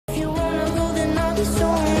be so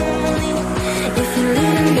lonely. If you're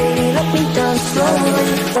leaving, baby, let me down slowly.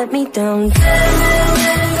 Let me down.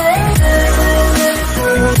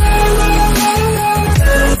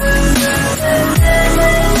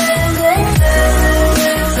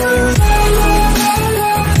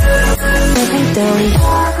 Let me down.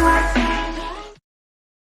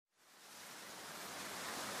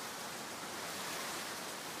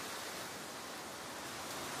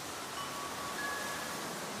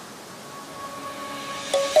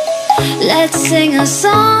 Let's sing a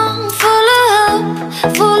song full of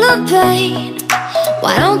hope, full of pain.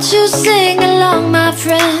 Why don't you sing along, my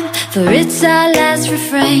friend? For it's our last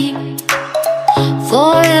refrain.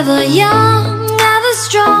 Forever young, ever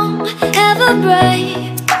strong, ever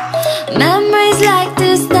brave. Memories like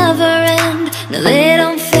this never end. No, they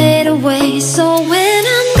don't fade away. So when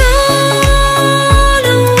I'm gone,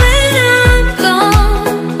 oh, when I'm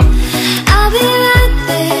gone, I'll be right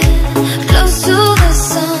there, close to the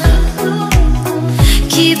sun.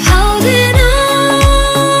 Keep holding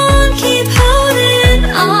on, keep holding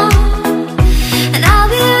on. And I'll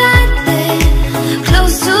be right there,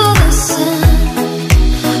 close to the sun,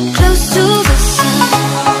 close to the sun.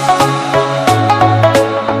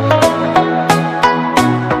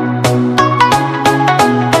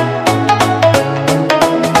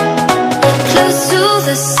 Close to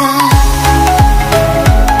the sun.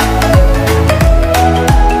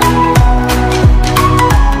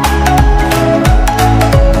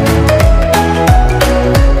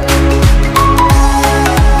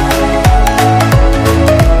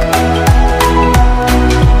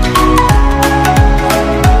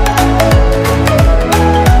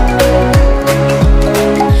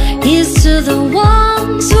 Here's to the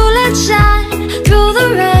ones who let shine through the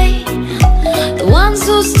rain, the ones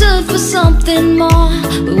who stood for something more.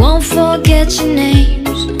 We won't forget your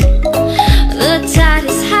names. The tide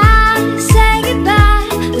is high, say goodbye,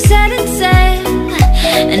 we're setting sail.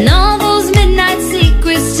 And all those midnight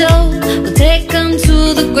secrets told, we'll take them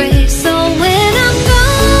to the grave. So when I'm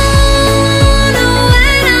gone, oh,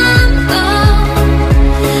 when I'm gone,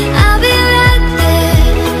 I'll be right there,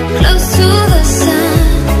 close to the sun.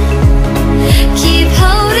 Keep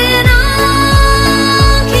holding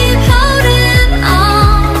on, keep holding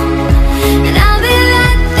on. And I'll be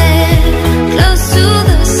right there, close to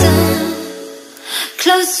the sun,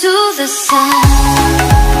 close to the sun.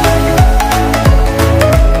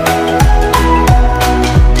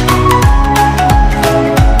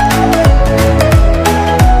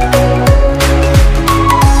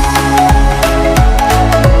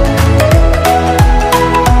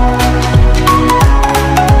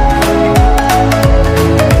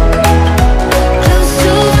 Close to the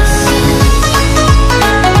sun.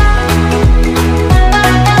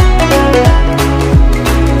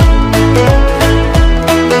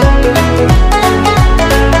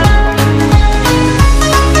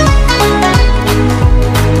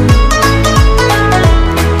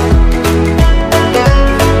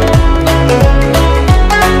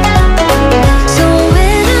 So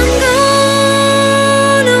when I'm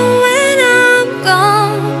gone, oh, when I'm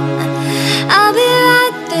gone, I'll be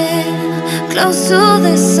right there, close to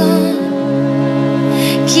the sun.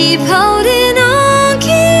 Keep holding on,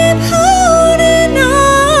 keep holding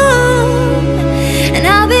on. And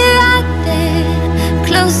I'll be right there,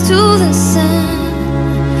 close to the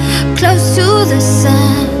sun, close to the sun.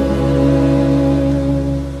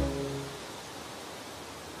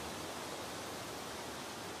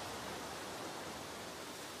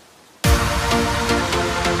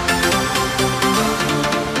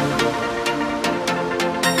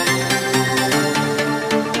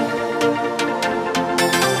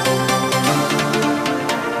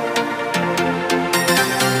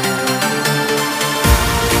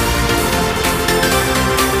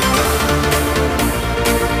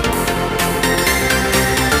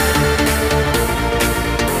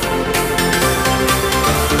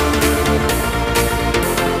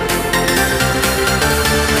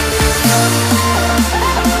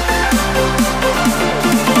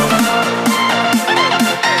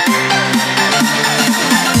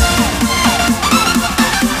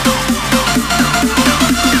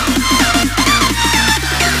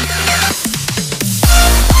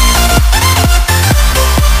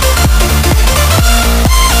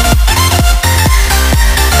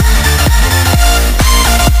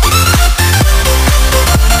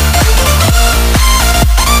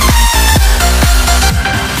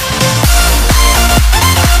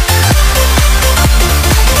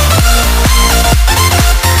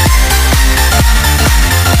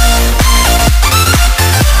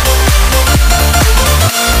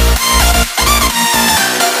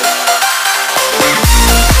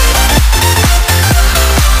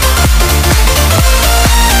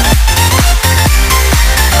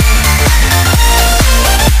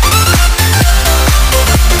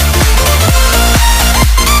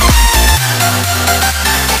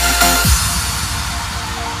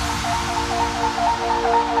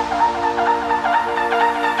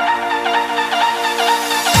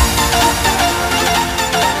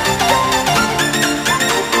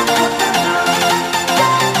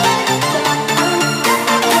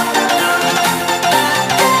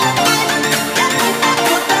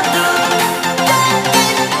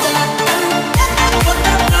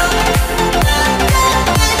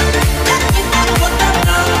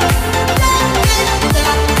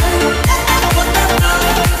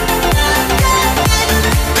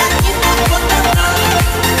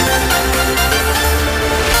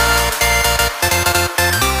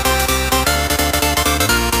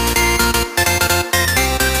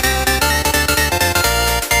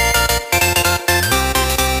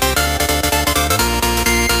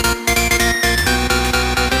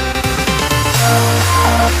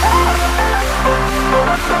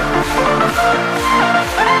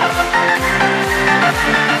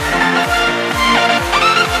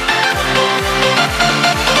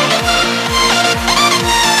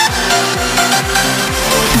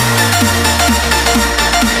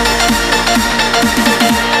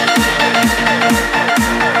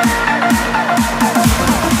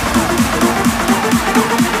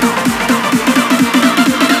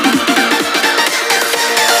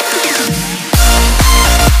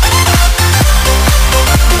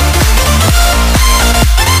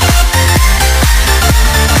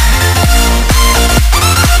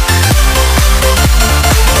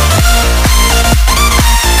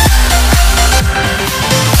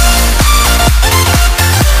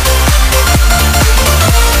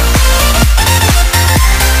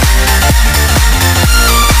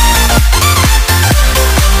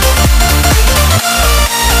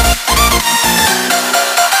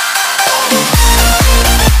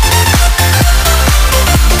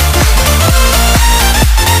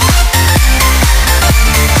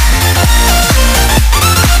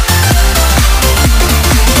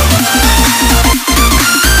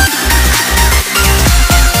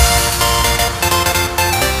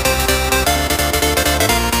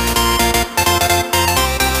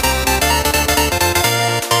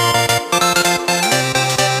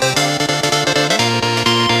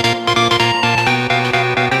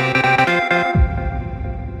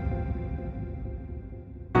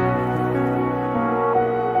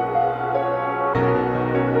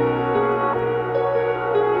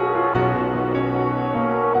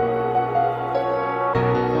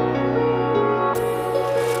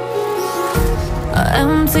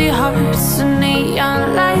 empty hearts and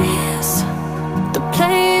neon lights. They're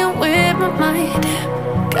playing with my mind.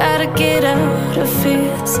 Gotta get out of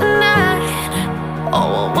here tonight. Oh,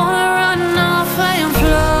 I wanna run off and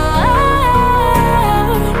fly.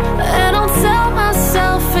 And I'll tell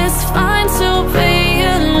myself it's fine to be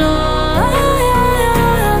alone,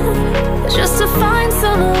 just to find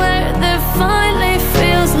somewhere that finally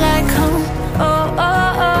feels like home. Oh,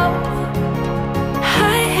 oh, oh.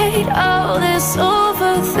 I hate all this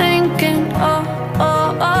overthinking. Oh,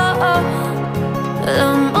 oh, oh, oh.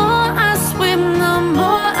 The more I swim, the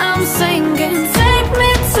more I'm sinking. Take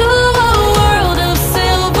me to a world of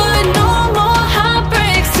silver. No more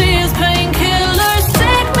heartbreaks, tears, painkillers.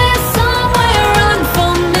 Take me somewhere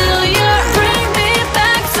unfamiliar. Bring me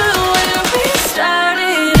back to where we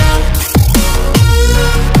started out.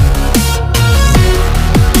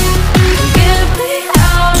 Get me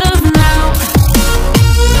out of now,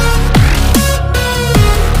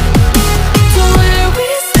 to where we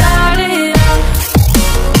started out.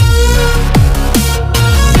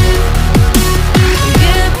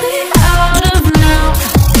 Get me out of now,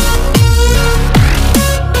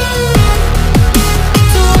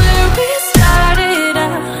 to where we started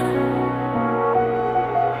out.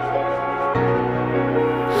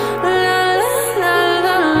 La la la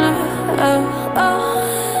la la, oh, oh.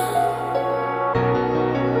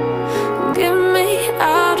 Get me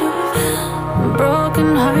out of broken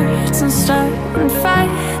hearts and starting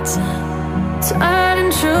fights,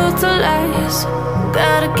 turning truth to lies.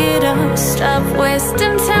 Gotta get up, stop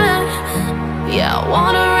wasting time. Yeah, I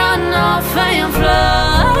wanna run off and fly.